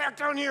 wait, get back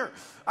down here.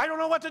 I don't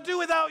know what to do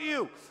without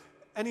you.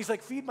 And he's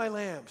like, feed my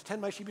lambs,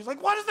 tend my sheep. He's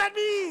like, what does that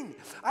mean?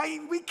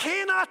 We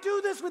cannot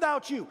do this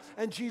without you.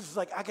 And Jesus is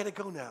like, I got to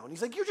go now. And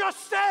he's like, you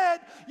just said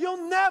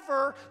you'll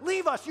never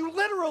leave us. You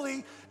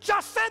literally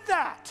just said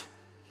that.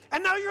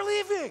 And now you're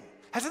leaving.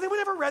 Has anyone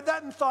ever read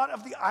that and thought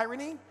of the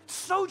irony?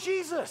 So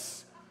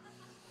Jesus.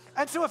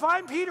 And so if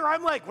I'm Peter,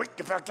 I'm like, wait,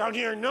 get back down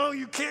here. No,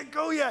 you can't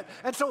go yet.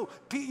 And so,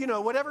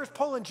 whatever's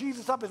pulling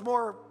Jesus up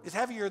is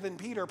heavier than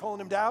Peter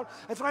pulling him down.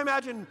 And so I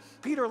imagine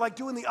Peter like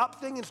doing the up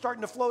thing and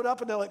starting to float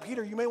up. And they're like,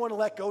 Peter, you may want to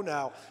let go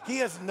now.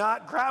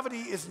 Gravity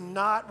is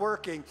not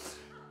working.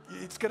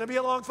 It's going to be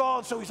a long fall.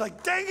 And so he's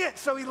like, dang it.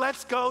 So he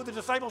lets go. The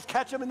disciples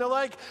catch him and they're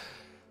like,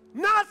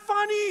 not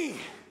funny.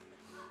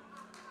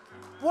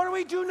 What do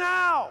we do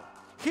now?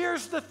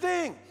 Here's the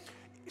thing.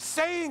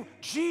 Saying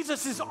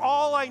Jesus is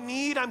all I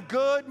need, I'm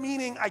good,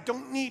 meaning I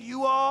don't need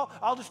you all.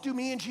 I'll just do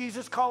me and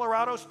Jesus,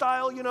 Colorado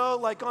style,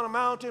 like on a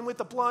mountain with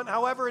the blunt,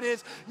 however it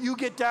is, you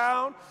get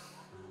down.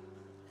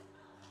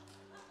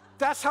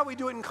 That's how we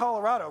do it in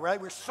Colorado, right?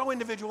 We're so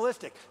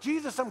individualistic.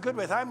 Jesus, I'm good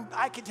with.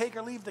 I can take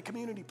or leave the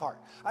community part.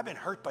 I've been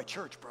hurt by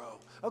church, bro.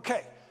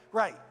 Okay,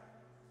 right.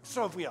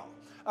 So have we all.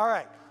 All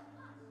right.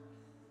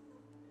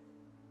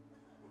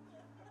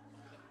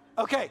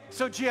 Okay,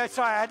 so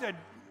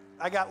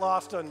I got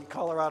lost on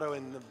Colorado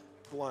and the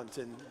blunt,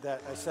 and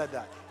that I said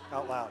that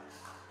out loud.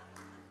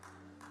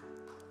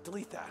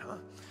 Delete that, huh?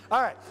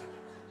 All right.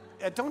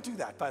 Don't do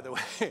that, by the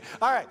way.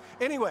 All right.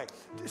 Anyway,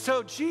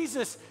 so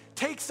Jesus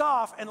takes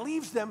off and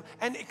leaves them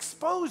and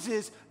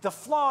exposes the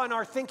flaw in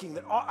our thinking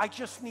that I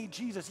just need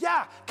Jesus.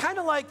 Yeah, kind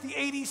of like the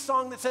 80s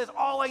song that says,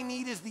 all I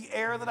need is the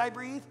air that I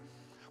breathe.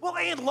 Well,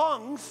 and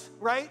lungs,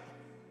 right?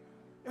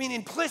 I mean,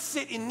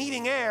 implicit in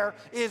needing air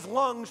is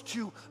lungs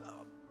to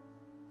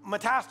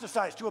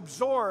metastasize, to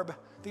absorb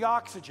the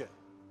oxygen.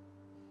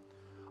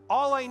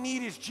 All I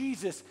need is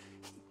Jesus.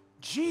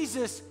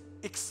 Jesus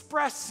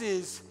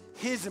expresses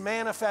his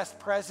manifest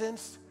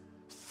presence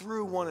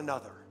through one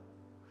another.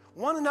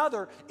 One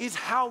another is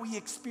how we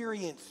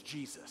experience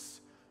Jesus.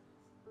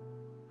 And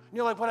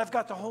you're like, but I've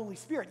got the Holy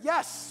Spirit.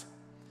 Yes,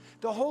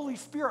 the Holy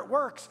Spirit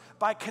works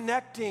by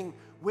connecting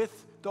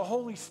with the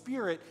Holy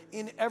Spirit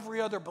in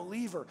every other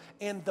believer,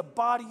 and the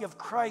body of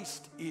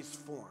Christ is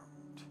formed.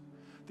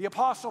 The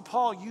Apostle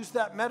Paul used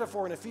that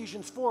metaphor in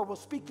Ephesians 4. We'll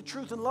speak the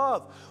truth in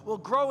love. We'll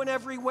grow in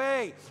every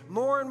way,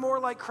 more and more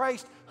like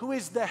Christ, who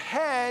is the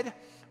head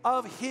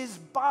of his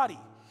body.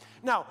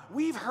 Now,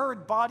 we've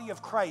heard body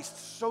of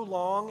Christ so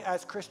long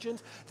as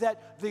Christians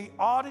that the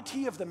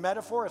oddity of the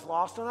metaphor is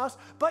lost on us,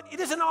 but it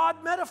is an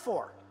odd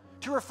metaphor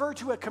to refer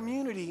to a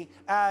community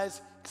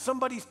as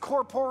somebody's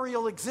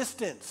corporeal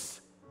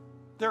existence,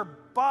 their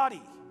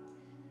body.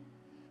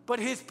 But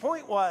his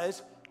point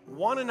was,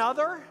 one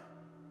another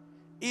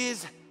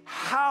is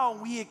how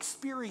we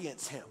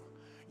experience him.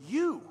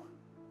 You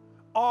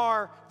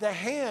are the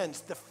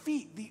hands, the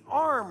feet, the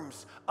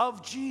arms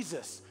of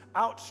Jesus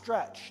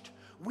outstretched.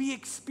 We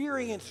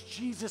experience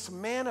Jesus'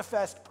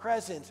 manifest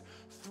presence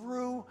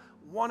through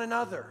one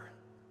another.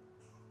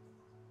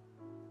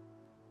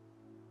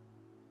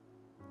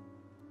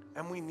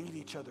 And we need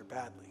each other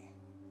badly,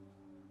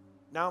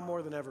 now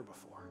more than ever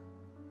before.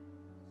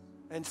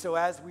 And so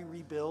as we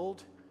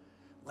rebuild,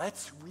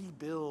 let's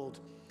rebuild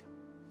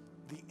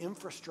the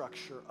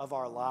infrastructure of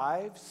our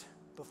lives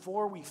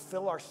before we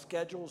fill our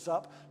schedules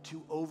up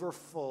to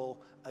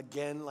overfull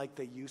again like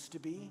they used to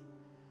be.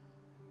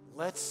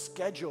 Let's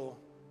schedule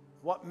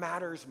what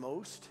matters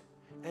most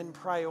and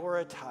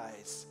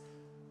prioritize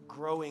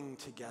growing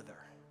together.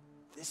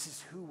 This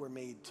is who we're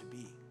made to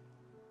be.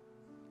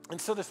 And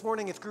so this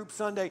morning, it's Group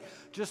Sunday.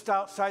 Just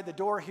outside the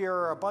door here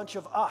are a bunch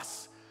of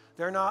us.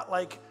 They're not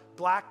like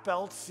black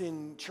belts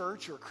in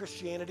church or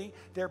Christianity.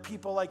 They're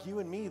people like you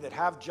and me that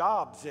have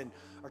jobs and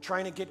are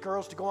trying to get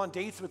girls to go on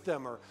dates with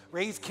them or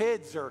raise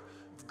kids or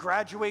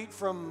graduate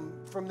from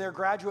their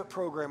graduate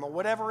program or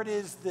whatever it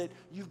is that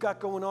you've got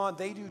going on.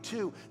 They do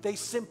too. They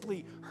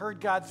simply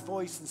heard God's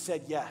voice and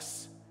said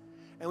yes.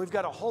 And we've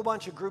got a whole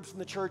bunch of groups in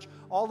the church.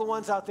 All the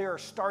ones out there are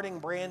starting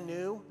brand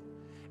new,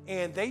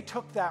 and they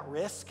took that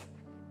risk.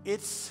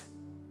 It's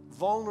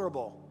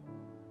vulnerable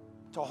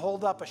to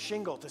hold up a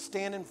shingle, to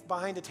stand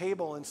behind a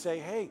table and say,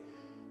 hey,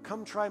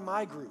 come try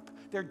my group.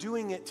 They're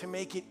doing it to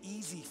make it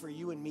easy for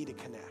you and me to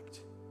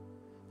connect.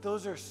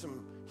 Those are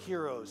some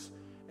heroes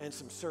and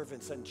some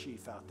servants in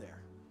chief out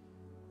there,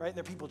 right? And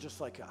they're people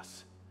just like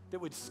us that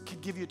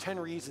could give you 10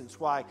 reasons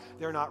why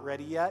they're not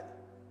ready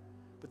yet,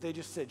 but they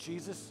just said,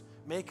 Jesus,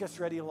 make us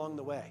ready along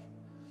the way.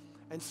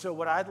 And so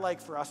what I'd like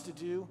for us to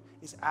do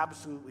is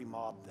absolutely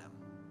mob them.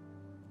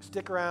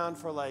 Stick around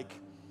for like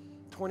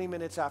 20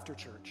 minutes after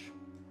church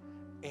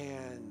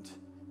and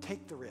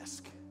take the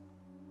risk.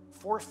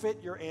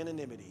 Forfeit your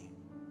anonymity.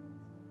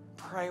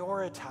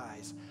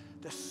 Prioritize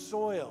the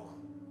soil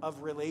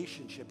of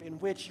relationship in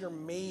which you're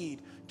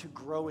made to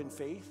grow in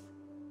faith.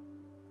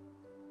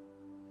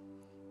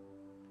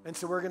 And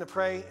so we're going to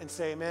pray and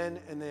say amen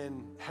and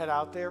then head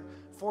out there.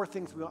 4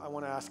 things I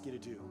want to ask you to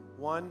do.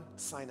 1,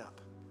 sign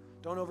up.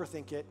 Don't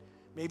overthink it.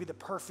 Maybe the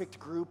perfect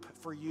group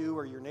for you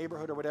or your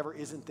neighborhood or whatever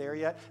isn't there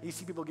yet. You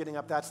see people getting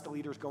up, that's the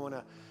leaders going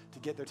to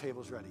get their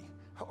tables ready.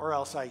 Or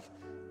else I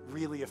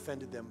really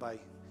offended them by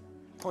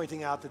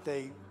pointing out that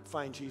they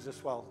find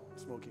Jesus while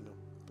smoking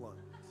a blunt.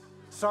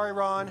 Sorry,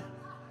 Ron.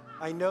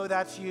 I know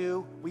that's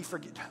you. We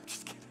forget. I'm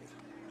just kidding.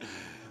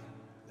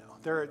 No,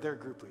 they're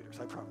group leaders,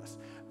 I promise.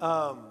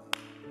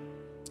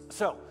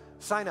 So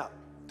sign up.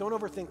 Don't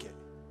overthink it.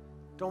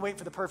 Don't wait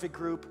for the perfect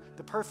group.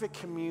 The perfect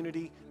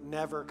community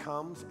never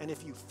comes. And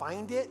if you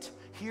find it,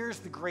 here's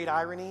the great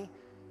irony.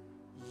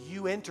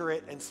 You enter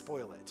it and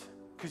spoil it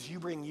because you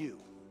bring you.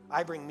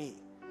 I bring me.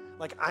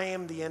 Like I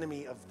am the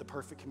enemy of the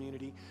perfect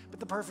community, but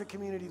the perfect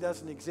community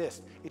doesn't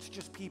exist. It's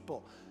just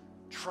people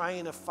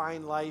trying to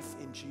find life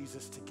in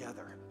Jesus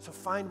together. So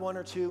find 1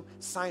 or 2,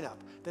 sign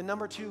up. Then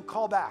number 2,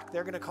 call back.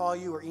 They're going to call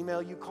you or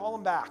email you. Call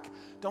them back.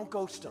 Don't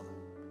ghost them.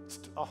 It's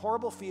a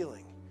horrible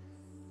feeling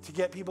to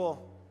get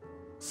people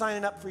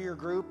signing up for your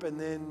group and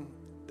then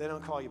they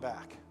don't call you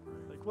back.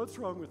 Like, what's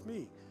wrong with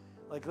me?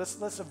 Like,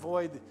 let's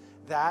avoid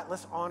that.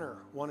 Let's honor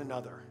one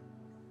another.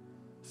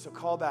 So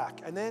call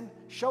back and then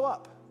show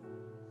up.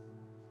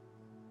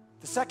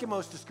 The second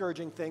most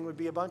discouraging thing would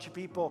be a bunch of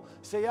people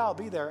say, yeah, I'll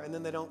be there, and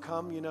then they don't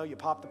come. You know, you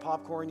pop the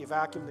popcorn, you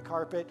vacuum the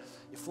carpet,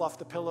 you fluff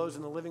the pillows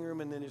in the living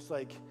room, and then it's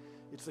like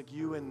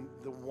you and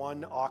the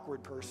one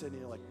awkward person, and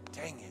you're like,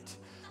 dang it.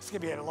 It's going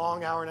to be a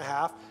long hour and a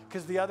half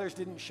because the others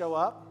didn't show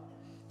up.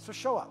 So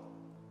show up.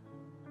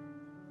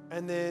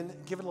 And then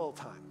give it a little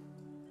time.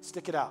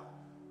 Stick it out.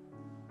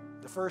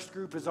 The first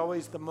group is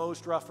always the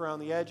most rough around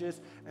the edges,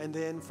 and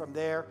then from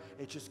there,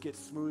 it just gets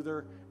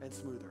smoother and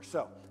smoother.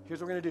 So here's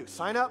what we're going to do.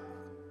 Sign up.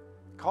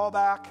 Call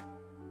back,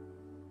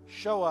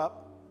 show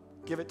up,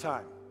 give it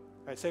time.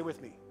 All right, say it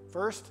with me.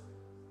 First,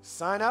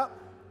 sign up,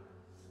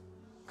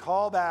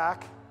 call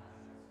back,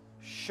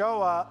 show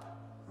up,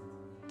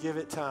 give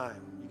it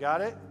time. You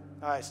got it?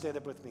 All right, stand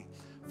up with me.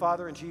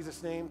 Father, in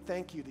Jesus' name,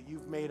 thank you that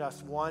you've made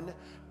us one,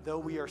 though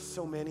we are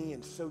so many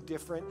and so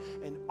different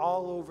and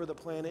all over the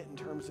planet in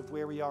terms of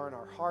where we are in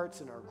our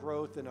hearts and our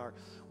growth and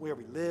where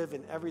we live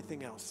and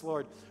everything else.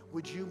 Lord,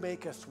 would you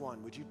make us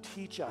one? Would you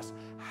teach us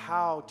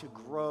how to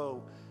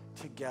grow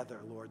together,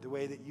 Lord, the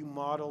way that you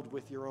modeled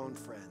with your own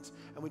friends?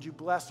 And would you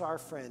bless our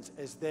friends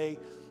as they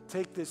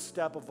take this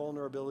step of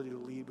vulnerability to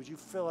lead? Would you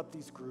fill up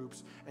these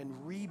groups and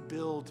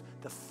rebuild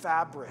the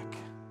fabric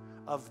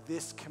of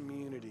this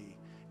community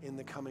in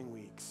the coming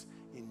weeks?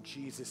 In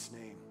Jesus'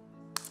 name,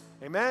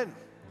 amen.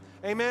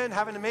 Amen.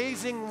 Have an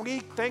amazing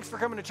week. Thanks for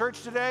coming to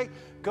church today.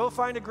 Go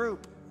find a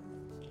group.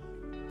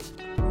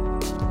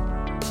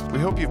 We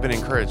hope you've been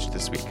encouraged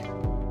this week.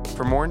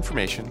 For more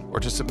information or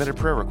to submit a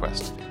prayer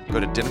request, go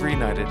to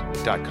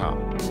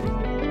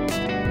denverunited.com.